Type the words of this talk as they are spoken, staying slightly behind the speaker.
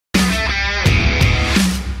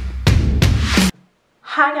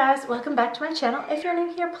Hi guys, welcome back to my channel. If you're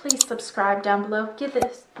new here, please subscribe down below. Give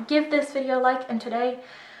this video a like, and today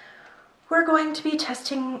we're going to be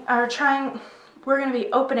we're going to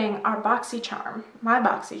be opening our BoxyCharm, my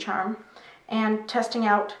BoxyCharm, and testing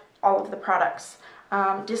out all of the products.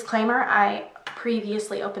 Disclaimer, I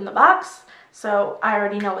previously opened the box, so I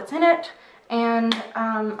already know what's in it, and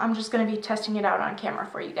I'm just going to be testing it out on camera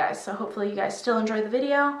for you guys. So hopefully you guys still enjoy the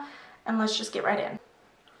video, and let's just get right in.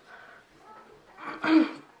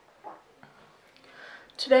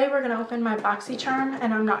 Today we're going to open my BoxyCharm,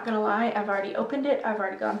 and I'm not going to lie, I've already opened it, I've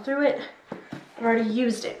already gone through it, I've already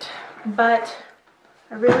used it, but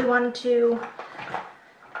I really wanted to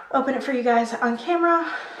open it for you guys on camera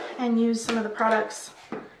and use some of the products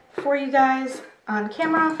for you guys on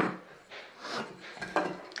camera.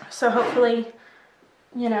 So hopefully,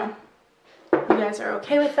 you know, you guys are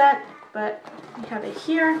okay with that, but we have it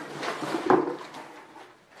here.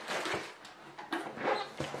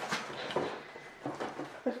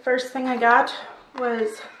 The first thing I got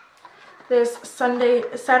was this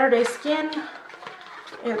Saturday Skin.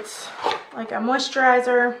 It's like a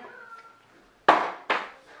moisturizer.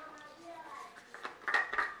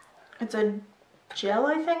 It's a gel,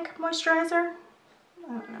 I think, moisturizer. I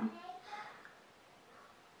don't know.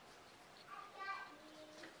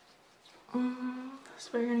 So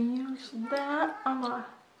we're gonna use that on my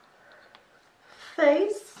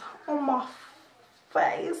face.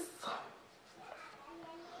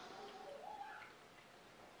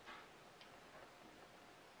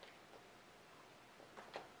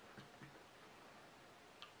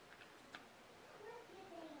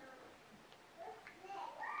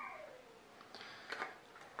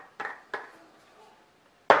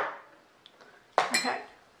 Okay.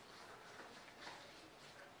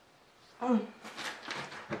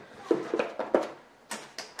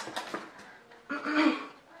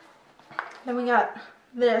 Then we got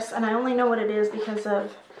this, and I only know what it is because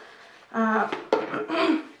of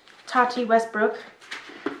Tati Westbrook.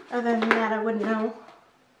 Other than that, I wouldn't know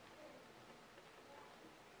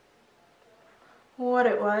what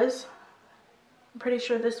it was. I'm pretty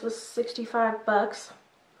sure this was 65 bucks.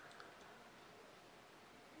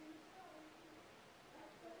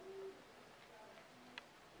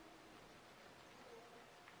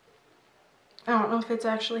 I don't know if it's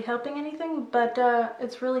actually helping anything, but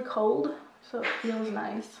it's really cold, so it feels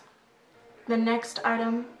nice. The next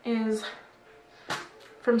item is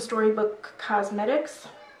from Storybook Cosmetics.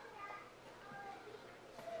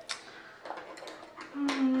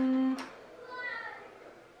 I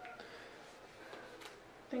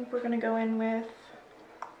think we're going to go in with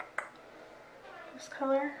this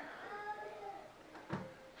color.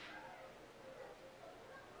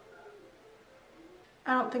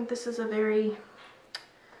 I don't think this is a very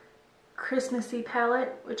Christmassy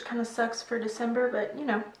palette, which kind of sucks for December, but you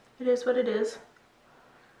know, it is what it is.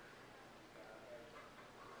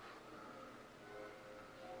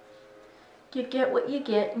 You get what you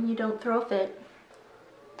get, and you don't throw a fit.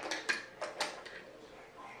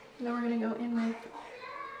 Now we're going to go in with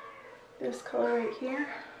this color right here.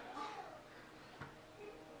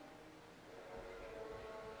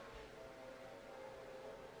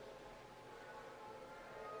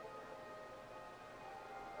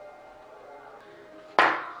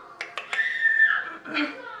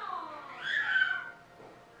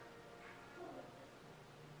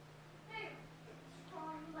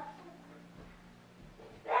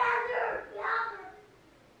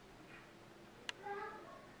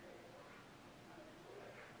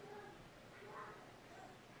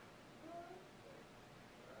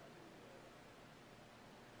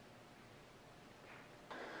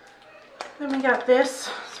 Then we got this,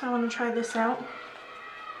 so I want to try this out.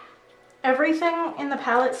 Everything in the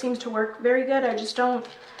palette seems to work very good. I just don't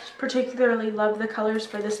particularly love the colors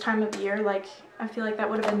for this time of year. Like, I feel like that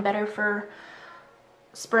would have been better for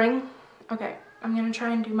spring. Okay, I'm going to try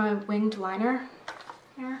and do my winged liner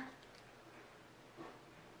here.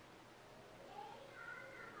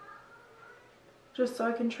 Just so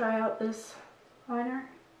I can try out this liner.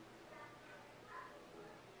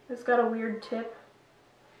 It's got a weird tip.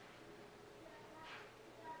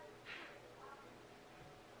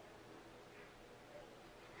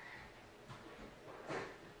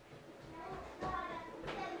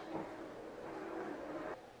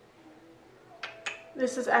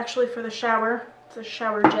 This is actually for the shower. It's a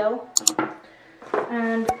shower gel.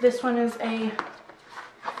 And this one is a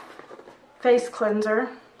face cleanser,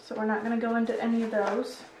 so we're not going to go into any of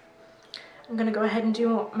those. I'm going to go ahead and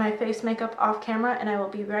do my face makeup off camera, and I will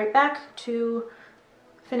be right back to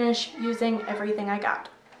finish using everything I got.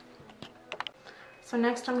 So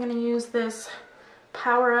next I'm going to use this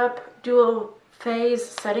Power Up Dual Phase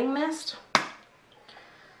Setting Mist.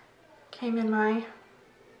 Came in my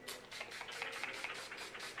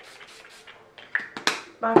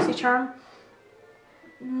BoxyCharm.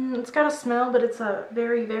 It's got a smell, but it's a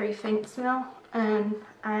very, very faint smell, and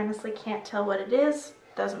I honestly can't tell what it is.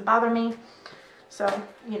 It doesn't bother me, so,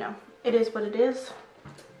 you know, it is what it is.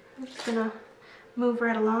 I'm just gonna move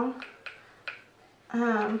right along.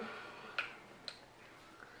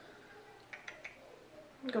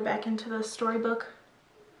 Go back into the storybook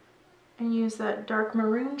and use that dark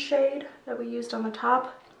maroon shade that we used on the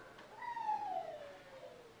top.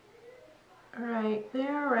 Right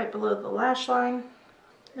there, right below the lash line.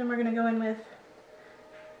 Then we're gonna go in with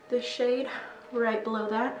this shade right below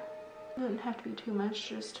that. Doesn't have to be too much,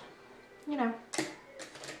 just, you know,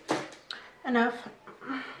 enough.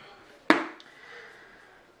 I'm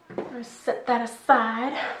gonna set that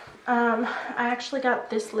aside. I actually got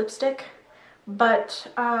this lipstick, but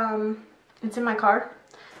it's in my car,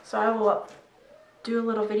 so I will do a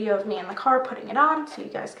little video of me in the car putting it on so you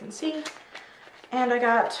guys can see. And I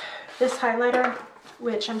got this highlighter,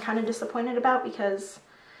 which I'm kind of disappointed about because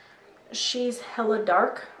she's hella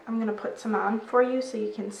dark. I'm gonna put some on for you so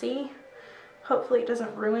you can see. Hopefully it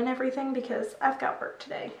doesn't ruin everything because I've got work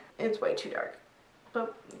today. It's way too dark.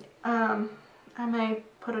 But I may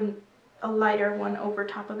put a lighter one over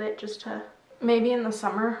top of it just to, maybe in the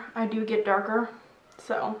summer I do get darker,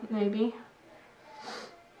 so maybe.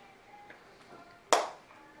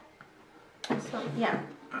 So yeah.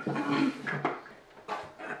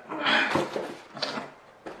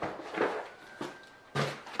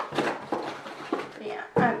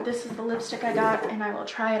 This is the lipstick I got, and I will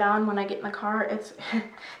try it on when I get in the car.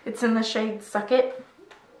 It's in the shade Suck It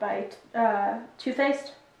by Too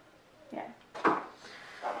Faced. Yeah.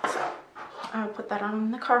 So I'll put that on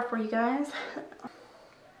in the car for you guys.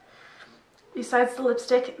 Besides the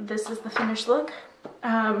lipstick, this is the finished look.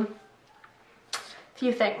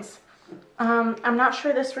 Few things. I'm not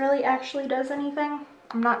sure this really actually does anything.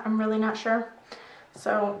 I'm really not sure.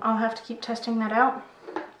 So I'll have to keep testing that out.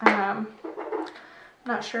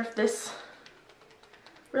 Not sure if this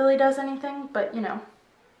really does anything, but you know,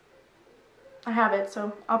 I have it,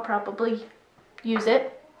 so I'll probably use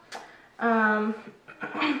it. Haven't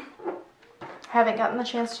gotten the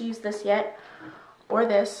chance to use this yet, or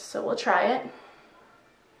this, so we'll try it.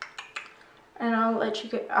 And I'll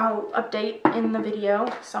update in the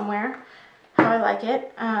video somewhere how I like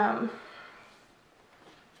it.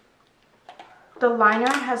 The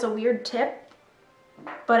liner has a weird tip,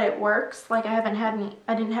 but it works. Like I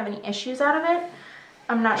didn't have any issues out of it.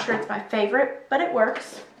 I'm not sure it's my favorite, but it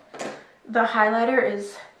works. The highlighter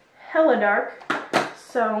is hella dark,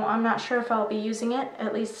 so I'm not sure if I'll be using it,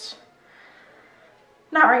 at least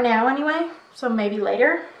not right now anyway, so maybe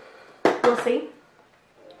later. We'll see.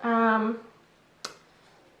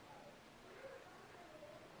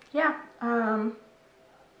 Yeah,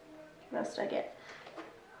 what else did I get?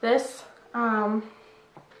 This, I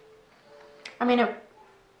mean,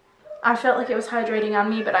 I felt like it was hydrating on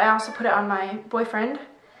me, but I also put it on my boyfriend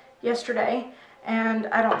yesterday, and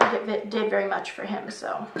I don't think it did very much for him,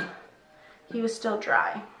 so he was still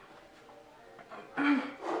dry.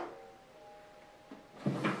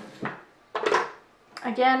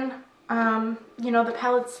 Again, you know, the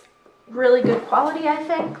palette's really good quality, I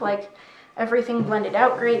think. Like, everything blended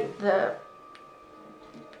out great. The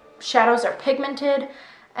shadows are pigmented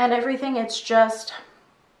and everything. It's just,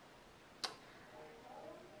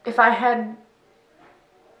 if I had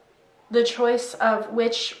the choice of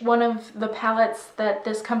which one of the palettes that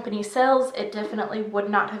this company sells, it definitely would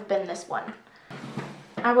not have been this one.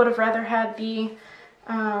 I would have rather had the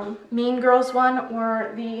Mean Girls one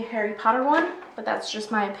or the Harry Potter one, but that's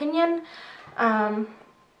just my opinion.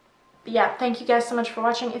 But yeah, thank you guys so much for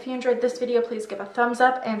watching. If you enjoyed this video, please give a thumbs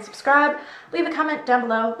up and subscribe. Leave a comment down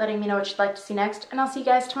below letting me know what you'd like to see next, and I'll see you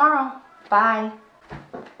guys tomorrow. Bye.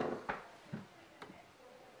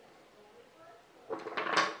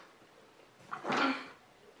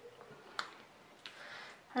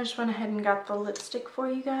 I just went ahead and got the lipstick for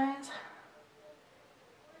you guys.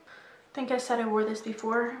 I think I said I wore this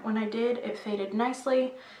before. When I did, it faded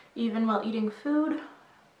nicely, even while eating food.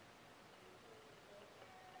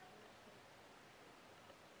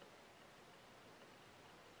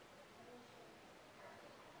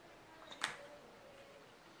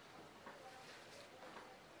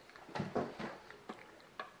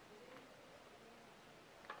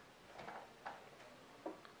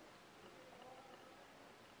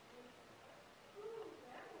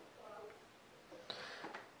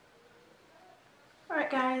 Alright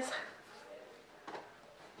guys,